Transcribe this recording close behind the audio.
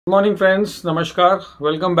Good morning friends, Namaskar,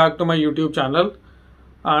 welcome back to my YouTube channel,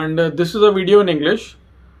 and this is a video in English.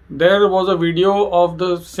 There was a video of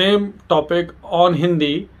the same topic on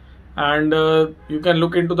Hindi and you can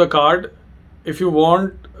look into the card if you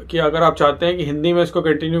want कि अगर आप चाहते हैं कि हिंदी में इसको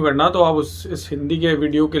continue करना तो आप इस हिंदी के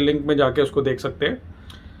वीडियो के लिंक में जाके उसको देख सकते हैं.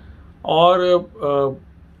 और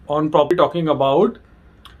on properly talking about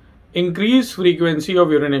increased frequency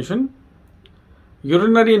of urination,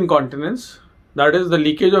 urinary incontinence, that is the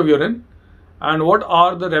leakage of urine, and what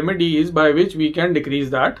are the remedies by which we can decrease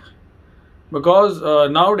that, because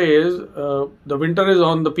nowadays the winter is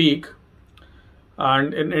on the peak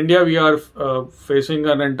and in India we are facing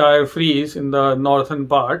an entire freeze in the northern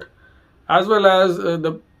part, as well as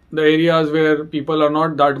the areas where people are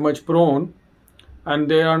not that much prone and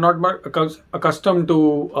they are not much accustomed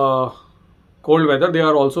to cold weather. They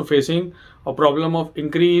are also facing a problem of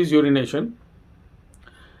increased urination.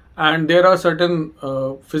 And there are certain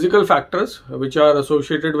physical factors which are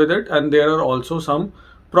associated with it, and there are also some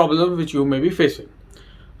problems which you may be facing.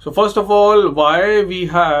 So first of all, why we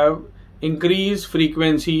have increased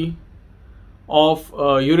frequency of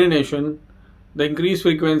urination? The increased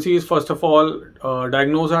frequency is first of all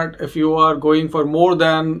diagnosed at if you are going for more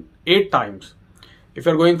than 8 times. If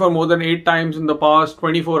you are going for more than 8 times in the past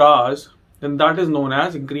 24 hours, then that is known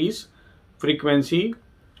as increased frequency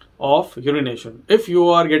of urination. If you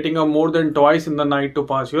are getting up more than twice in the night to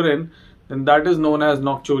pass urine, then that is known as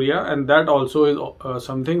nocturia, and that also is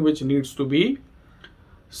something which needs to be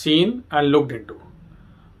seen and looked into.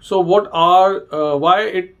 So what are why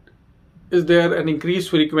it is there an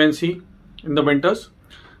increased frequency in the winters?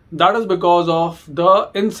 That is because of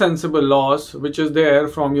the insensible loss which is there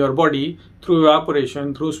from your body through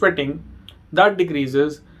evaporation, through sweating, that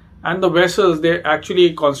decreases, and the vessels, they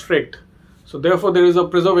actually constrict. So therefore there is a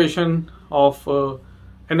preservation of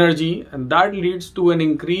energy, and that leads to an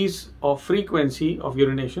increase of frequency of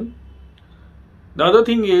urination. The other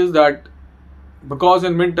thing is that because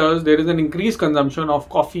in winters there is an increased consumption of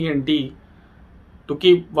coffee and tea to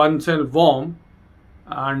keep oneself warm,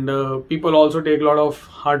 and people also take a lot of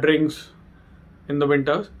hard drinks in the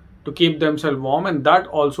winters to keep themselves warm, and that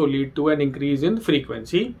also lead to an increase in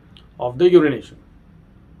frequency of the urination.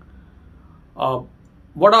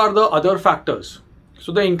 What are the other factors?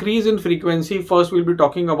 So the increase in frequency, first we'll be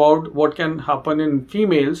talking about what can happen in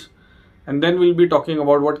females, and then we'll be talking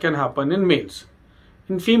about what can happen in males.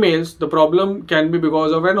 In females, the problem can be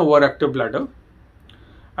because of an overactive bladder.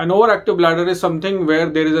 An overactive bladder is something where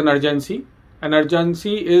there is an urgency. An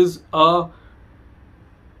urgency is a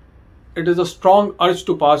strong urge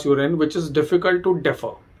to pass urine which is difficult to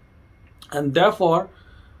defer, and therefore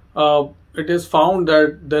it is found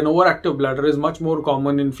that the overactive bladder is much more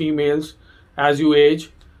common in females as you age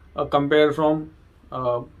compared from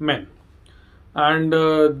men. And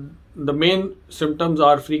the main symptoms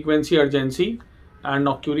are frequency, urgency, and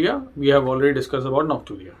nocturia. We have already discussed about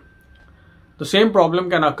nocturia. The same problem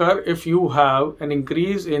can occur if you have an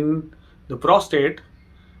increase in the prostate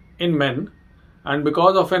in men, and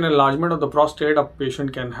because of an enlargement of the prostate, a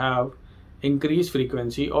patient can have increased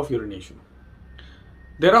frequency of urination.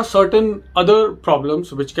 There are certain other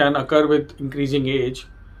problems which can occur with increasing age,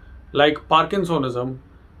 like Parkinsonism,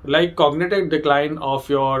 like cognitive decline of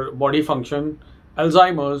your body function,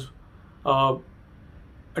 Alzheimer's,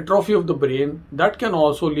 atrophy of the brain. That can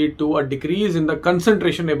also lead to a decrease in the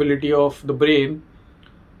concentration ability of the brain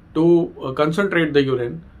to concentrate the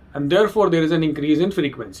urine, and therefore there is an increase in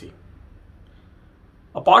frequency.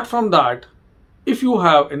 Apart from that, if you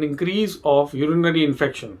have an increase of urinary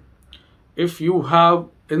infection, if you have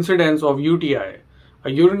incidence of UTI, a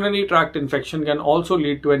urinary tract infection can also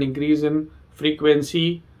lead to an increase in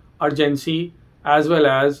frequency, urgency, as well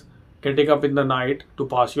as getting up in the night to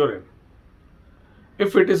pass urine.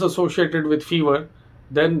 If it is associated with fever,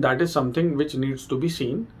 then that is something which needs to be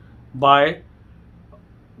seen by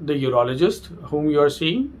the urologist whom you are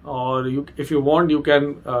seeing, or if you want, you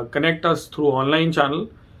can connect us through online channel,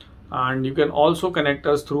 and you can also connect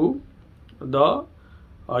us through the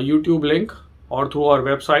YouTube link or through our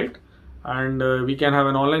website, and we can have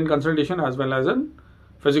an online consultation as well as a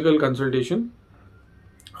physical consultation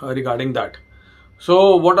regarding that.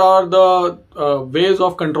 So what are the ways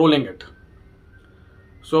of controlling it?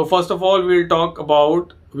 So first of all, we'll talk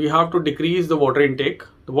about we have to decrease the water intake.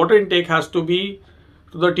 The water intake has to be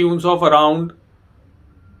to the tunes of around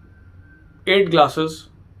 8 glasses,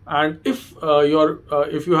 and if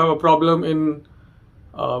you have a problem in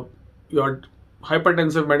your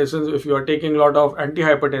hypertensive medicines, if you are taking a lot of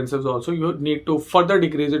antihypertensives also, you need to further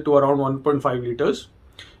decrease it to around 1.5 liters.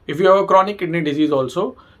 If you have a chronic kidney disease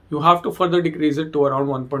also, you have to further decrease it to around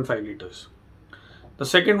 1.5 liters. The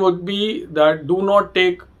second would be that do not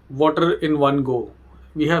take water in one go.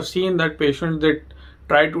 We have seen that patients that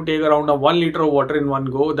try to take around a 1 liter of water in one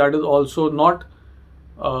go. That is also not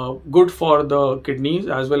good for the kidneys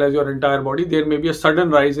as well as your entire body. There may be a sudden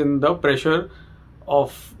rise in the pressure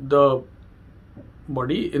of the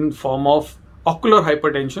body in form of ocular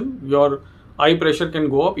hypertension. Your eye pressure can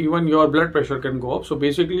go up, even your blood pressure can go up. So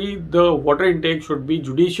basically the water intake should be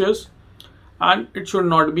judicious and it should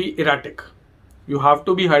not be erratic. You have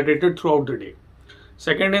to be hydrated throughout the day.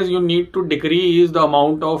 Second is you need to decrease the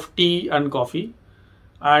amount of tea and coffee,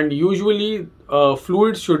 and usually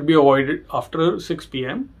fluids should be avoided after 6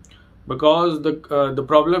 p.m. because the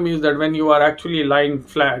problem is that when you are actually lying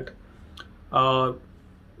flat,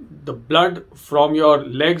 the blood from your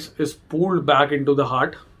legs is pulled back into the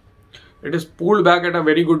heart. It is pulled back at a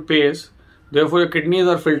very good pace. Therefore, your kidneys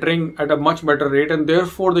are filtering at a much better rate, and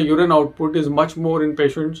therefore the urine output is much more in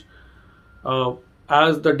patients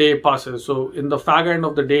as the day passes. So in the fag end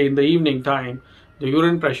of the day, in the evening time, the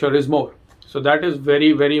urine pressure is more. So that is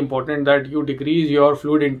very, very important that you decrease your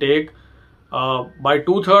fluid intake by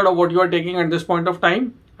 2/3 of what you are taking at this point of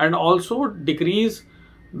time, and also decrease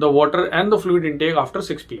the water and the fluid intake after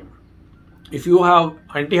 6 p.m. If you have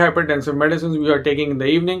antihypertensive medicines you are taking in the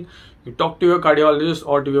evening, you talk to your cardiologist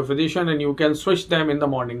or to your physician and you can switch them in the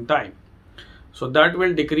morning time. So that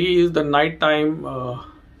will decrease the nighttime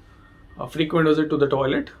frequent visit to the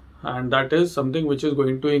toilet, and that is something which is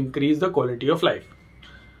going to increase the quality of life.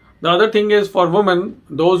 The other thing is for women,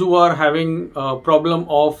 those who are having a problem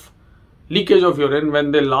of leakage of urine,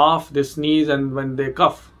 when they laugh, they sneeze, and when they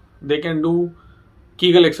cough, they can do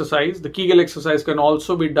Kegel exercise. The Kegel exercise can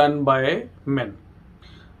also be done by men.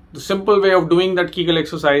 The simple way of doing that Kegel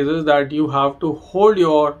exercise is that you have to hold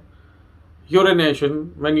your urination.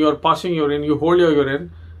 When you are passing urine, you hold your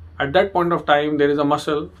urine. At that point of time, there is a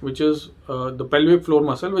muscle which is the pelvic floor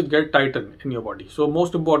muscle which gets tightened in your body. So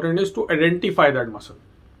most important is to identify that muscle.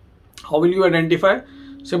 How will you identify?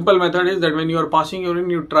 Simple method is that when you are passing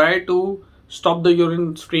urine, you try to stop the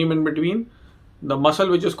urine stream in between. The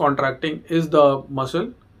muscle which is contracting is the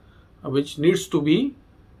muscle which needs to be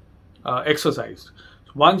exercised.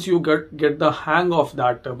 So once you get the hang of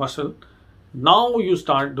that muscle, now you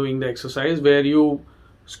start doing the exercise where you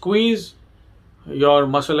squeeze your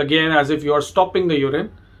muscle again as if you are stopping the urine.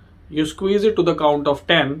 You squeeze it to the count of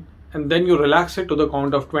 10 and then you relax it to the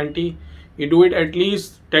count of 20. You do it at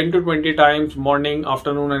least 10 to 20 times, morning,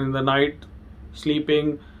 afternoon, and in the night,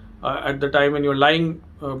 sleeping. At the time when you're lying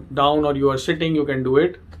down or you are sitting, you can do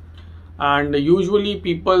it. And usually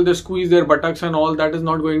people, they squeeze their buttocks and all. That is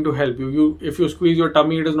not going to help you. If you squeeze your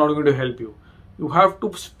tummy, it is not going to help you. You have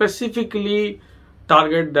to specifically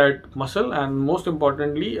target that muscle, and most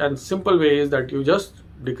importantly and simple way is that you just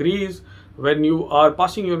decrease. When you are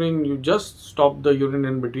passing urine, you just stop the urine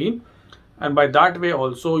in between, and by that way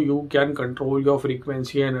also you can control your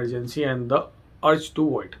frequency and urgency and the urge to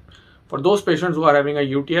void. For those patients who are having a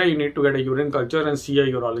UTI, you need to get a urine culture and see a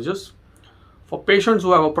urologist. For patients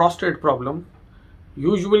who have a prostate problem,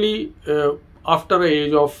 usually after the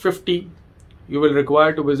age of 50, you will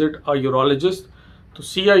require to visit a urologist, to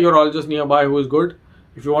see a urologist nearby who is good.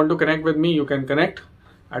 If you want to connect with me, you can connect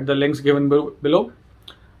at the links given below.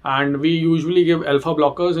 And we usually give alpha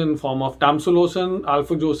blockers in form of tamsulosin,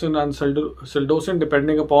 alphazosin and sildosin,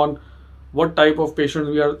 depending upon what type of patient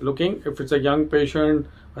we are looking. If it's a young patient,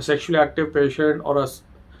 a sexually active patient, or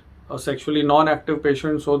a sexually non-active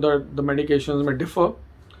patient, so that the medications may differ.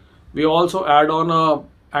 We also add on a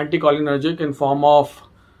anticholinergic in form of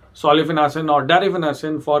solifenacin or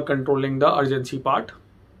darifenacin for controlling the urgency part.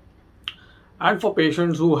 And for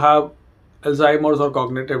patients who have Alzheimer's or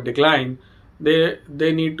cognitive decline, they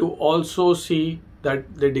need to also see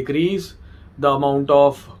that they decrease the amount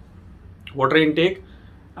of water intake.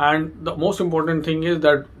 And the most important thing is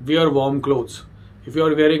that wear warm clothes. If you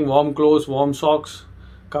are wearing warm clothes, warm socks,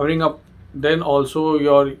 covering up, then also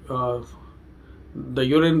your the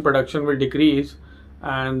urine production will decrease,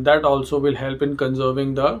 and that also will help in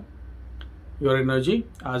conserving your energy,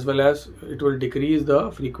 as well as it will decrease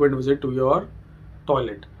the frequent visit to your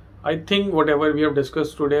toilet. I think whatever we have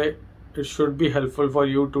discussed today, it should be helpful for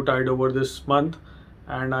you to tide over this month,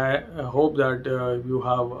 and I hope that you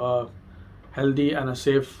have a healthy and a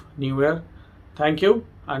safe new year. Thank you,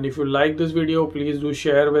 and if you like this video, please do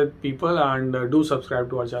share with people and do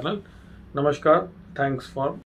subscribe to our channel. Namaskar. Thanks for